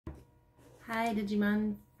Hi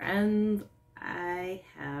Digimon friends, I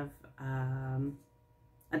have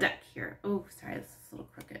a deck here. Oh, sorry, this is a little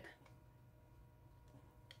crooked.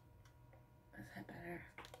 Is that better?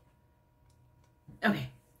 Okay,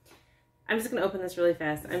 I'm just gonna open this really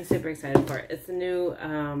fast. I'm super excited for it. It's the new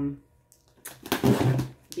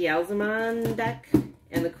Beelzemon deck,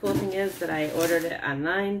 and the cool thing is that I ordered it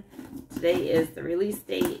online. Today is the release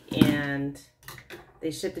date, and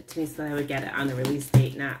they shipped it to me so I would get it on the release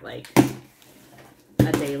date, not like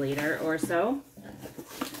a day later or so,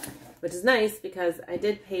 which is nice because I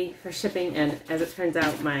did pay for shipping, and as it turns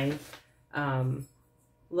out, my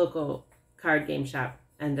local card game shop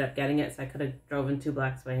ended up getting it, so I could have driven 2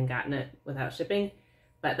 blocks away and gotten it without shipping,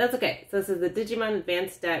 but that's okay. So this is the Digimon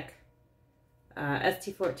Advanced Deck,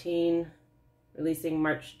 ST14, releasing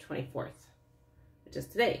March 24th, which is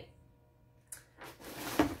today.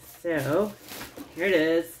 So here it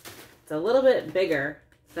is. It's a little bit bigger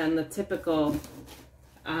than the typical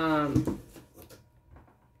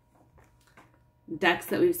decks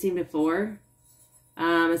that we've seen before.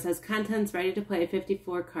 It says contents ready to play,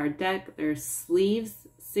 54 card deck. There's sleeves,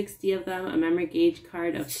 60 of them, a memory gauge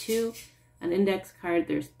card of 2, an index card,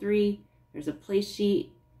 there's 3, there's a play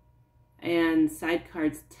sheet, and side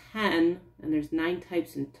cards 10, and there's 9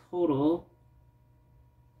 types in total.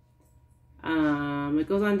 It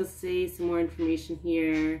goes on to say some more information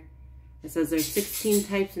here. It says there's 16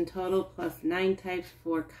 types in total, plus 9 types,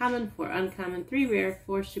 4 common, 4 uncommon, 3 rare,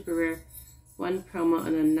 4 super rare, 1 promo,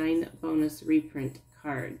 and then 9 bonus reprint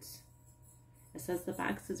cards. It says the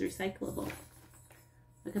box is recyclable.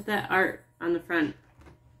 Look at that art on the front.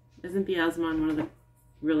 Isn't Beelzemon one of the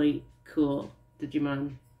really cool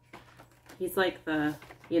Digimon? He's like the,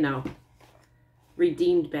 you know,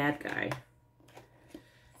 redeemed bad guy.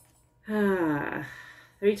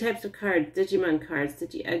 3 types of cards: Digimon cards,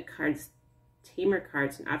 Digi-Egg cards, Tamer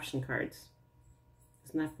cards, and option cards.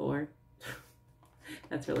 Isn't that 4?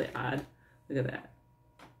 That's really odd. Look at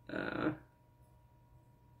that.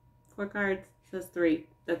 4 cards, says 3.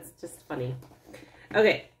 That's just funny.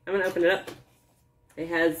 Okay, I'm gonna open it up. It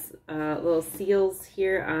has little seals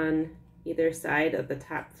here on either side of the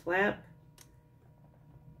top flap.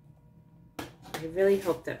 I really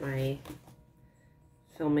hope that my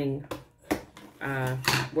filming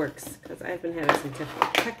works, because I've been having some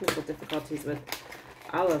technical difficulties with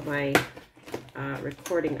all of my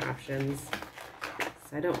recording options,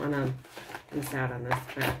 so I don't want to miss out on this,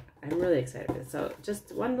 but I'm really excited for this. So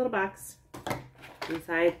just one little box.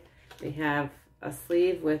 Inside we have a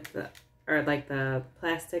sleeve with the, or like the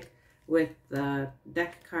plastic with the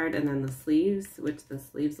deck card, and then the sleeves, which the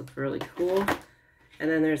sleeves look really cool. And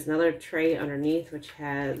then there's another tray underneath which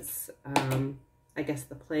has I guess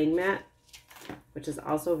the playing mat, which is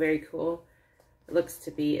also very cool. It looks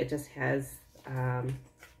to be, it just has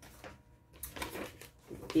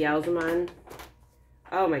Beelzemon.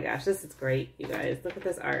 Oh my gosh, this is great, you guys. Look at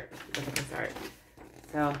this art. Look at this art.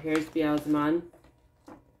 So here's Beelzemon,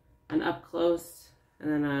 an up close,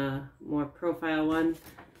 and then a more profile one.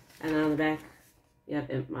 And then on the back, you have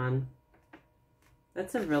Impmon.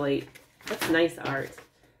 That's that's nice art.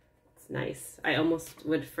 It's nice. I almost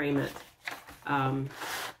would frame it.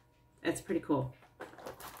 It's pretty cool.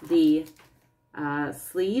 The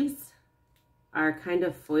sleeves are kind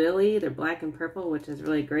of foily. They're black and purple, which is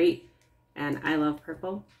really great. And I love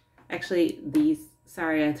purple. Actually, these,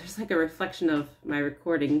 sorry, there's like a reflection of my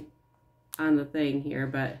recording on the thing here,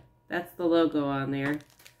 but that's the logo on there.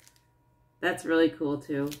 That's really cool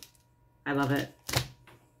too. I love it.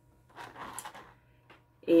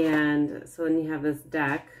 And so then you have this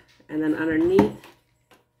deck, and then underneath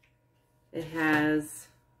it has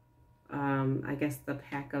I guess the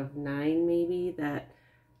pack of 9 maybe that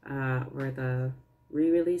were the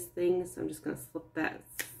re-release things. So I'm just going to slip that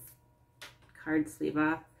card sleeve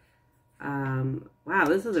off. Wow,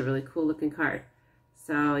 this is a really cool looking card.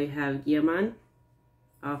 So you have Digimon,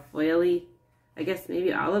 all foily. I guess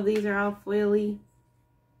maybe all of these are all foily.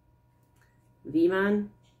 Vmon,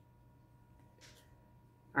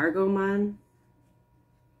 Argomon,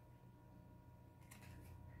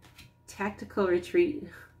 Tactical Retreat,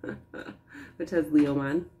 which has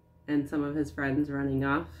Leomon and some of his friends running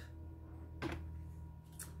off.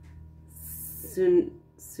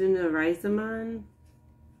 Sunarizamon,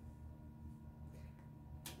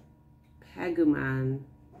 Pagumon.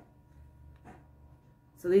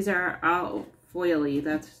 So these are all foily,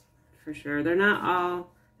 that's for sure. They're all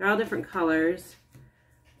different colors.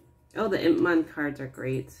 Oh, the Impmon cards are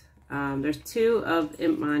great. There's 2 of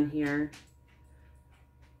Impmon here.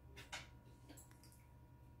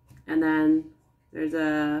 And then there's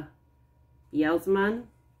a Beelzemon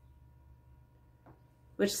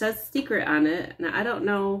which says secret on it. Now, I don't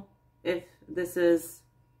know if this is,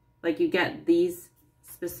 like, you get these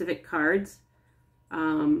specific cards,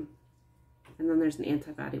 and then there's an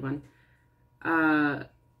antibody one, or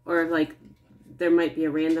like there might be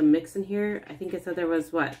a random mix in here. I think it said there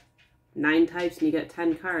was, what, 9 types and you get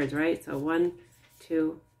 10 cards, right? So 1,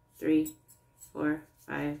 2, 3, 4,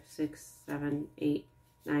 5, 6, 7, 8,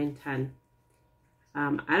 9, 10.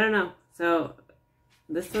 I don't know. So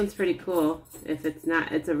this one's pretty cool. If it's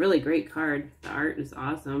not, it's a really great card. The art is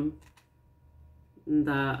awesome.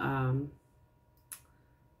 The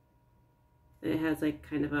it has like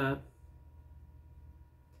kind of a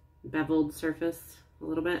beveled surface a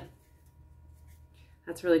little bit.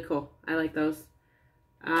 That's really cool. I like those.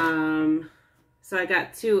 So I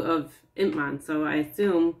got 2 of Impmon. So I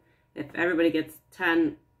assume if everybody gets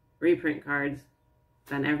 10 reprint cards,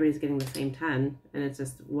 then everybody's getting the same 10, and it's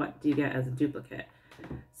just what do you get as a duplicate.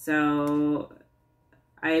 So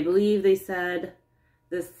I believe they said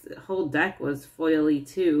this whole deck was foily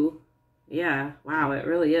too. Yeah, wow, it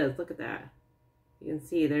really is. Look at that. You can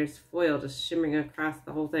see there's foil just shimmering across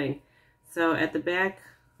the whole thing. So at the back,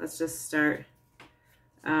 let's just start.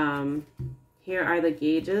 Here are the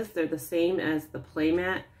gauges. They're the same as the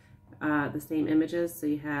playmat, the same images. So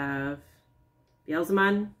you have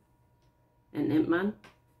Beelzemon and Impmon,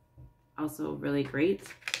 also really great.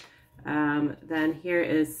 Then here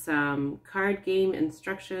is some card game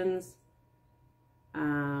instructions.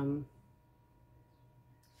 It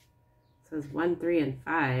says 1, 3, and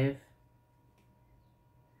 5.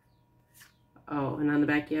 Oh, and on the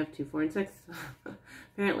back you have 2, 4, and 6.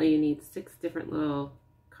 Apparently you need 6 different little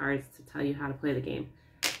cards to tell you how to play the game.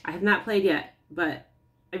 I have not played yet, but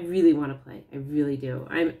I really want to play. I really do.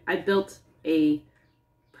 I built a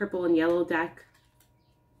purple and yellow deck,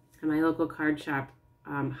 and my local card shop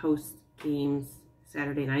hosts games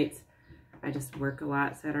Saturday nights. I just work a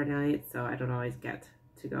lot Saturday nights, so I don't always get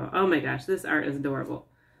to go. Oh my gosh, this art is adorable.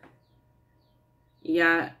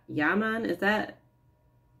 Yeah, Yaman, is that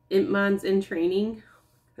Impmon's in training?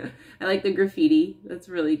 I like the graffiti. That's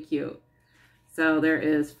really cute. So there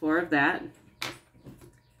is 4 of that.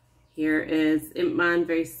 Here is Impmon,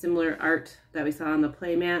 very similar art that we saw on the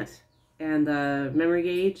playmat and the memory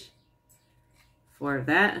gauge. 4 of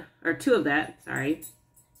that, or 2 of that, sorry.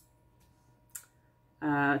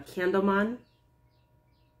 Candlemon.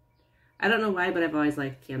 I don't know why, but I've always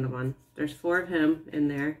liked Candlemon. There's 4 of him in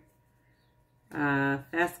there.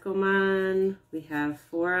 Phascomon, we have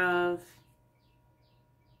 4 of.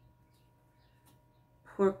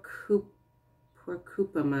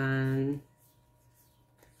 Porcupamon,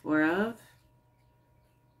 4 of.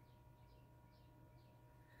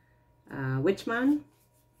 Witchmon,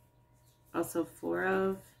 also 4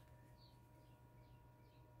 of.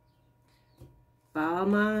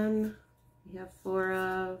 Balmon, we have 4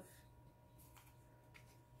 of.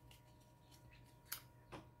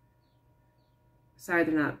 Sorry,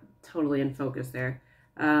 they're not totally in focus there.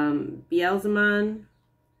 Beelzemon,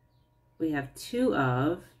 we have 2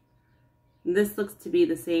 of. This looks to be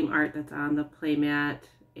the same art that's on the playmat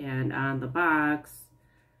and on the box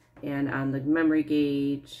and on the memory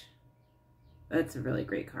gauge. That's a really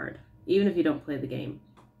great card, even if you don't play the game.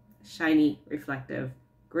 Shiny, reflective,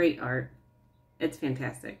 great art. It's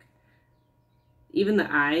fantastic. Even the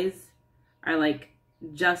eyes are like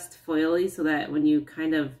just foily, so that when you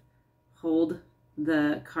kind of hold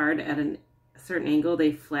the card at a certain angle,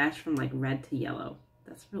 they flash from like red to yellow.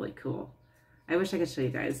 That's really cool. I wish I could show you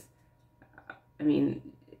guys. I mean,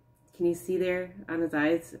 can you see there on his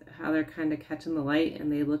eyes how they're kind of catching the light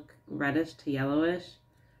and they look reddish to yellowish?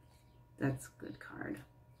 That's a good card.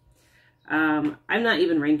 I'm not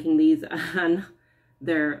even ranking these on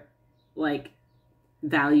their like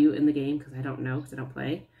value in the game because I don't know, because I don't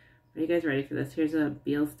play. Are you guys ready for this? Here's a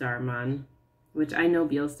Beelstarmon, which I know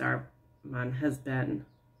Beelstarmon has been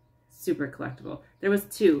super collectible. There was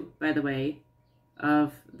 2, by the way,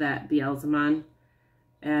 of that Beelzemon,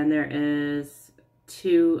 and there is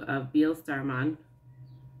 2 of Beelstarmon.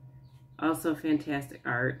 Also fantastic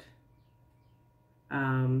art.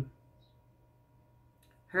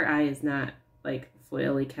 Her eye is not like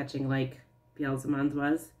foily catching like Beelzemon's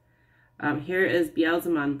was. Here is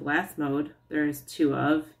Beelzemon Blast Mode. There's 2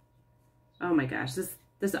 of. Oh my gosh,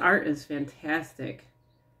 this art is fantastic.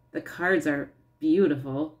 The cards are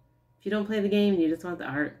beautiful. If you don't play the game and you just want the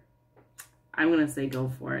art, I'm gonna say go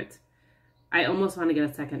for it. I almost want to get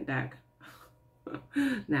a second deck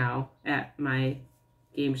now at my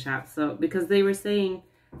game shop. So because they were saying,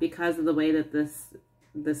 because of the way that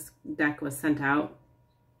this deck was sent out,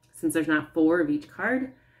 since there's not 4 of each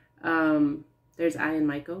card, there's I and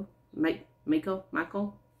Mako.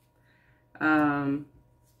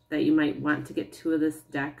 that you might want to get 2 of this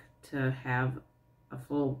deck to have a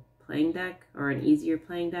full playing deck or an easier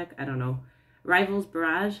playing deck. I don't know. Rivals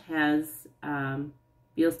Barrage has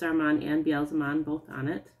Beelzemon and Beelzemon both on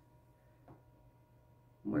it.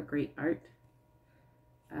 More great art.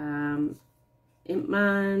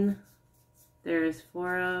 Impmon, there's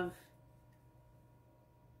 4 of.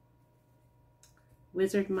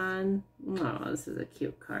 Wizardmon, oh, this is a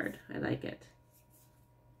cute card. I like it.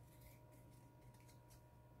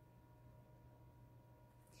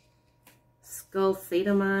 Skull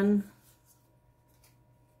Satamon.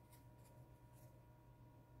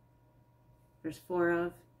 There's 4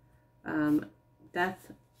 of.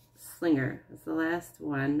 Death Slinger is the last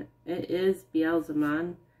one. It is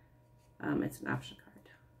Beelzemon. It's an option card.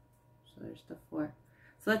 So there's the 4.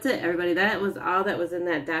 So that's it, everybody. That was all that was in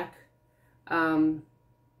that deck.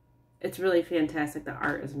 It's really fantastic. The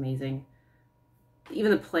art is amazing.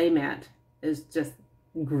 Even the play mat is just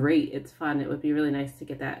great. It's fun. It would be really nice to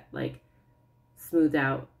get that like smoothed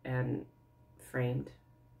out and framed.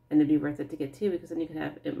 And it'd be worth it to get 2 because then you could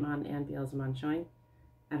have Impmon and Beelzemon showing.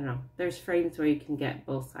 I don't know. There's frames where you can get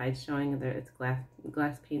both sides showing. It's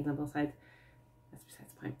glass panes on both sides. That's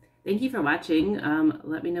besides the point. Thank you for watching.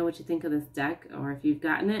 Let me know what you think of this deck, or if you've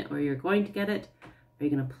gotten it or you're going to get it. Are you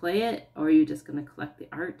going to play it, or are you just going to collect the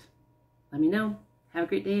art? Let me know. Have a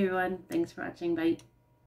great day, everyone. Thanks for watching. Bye.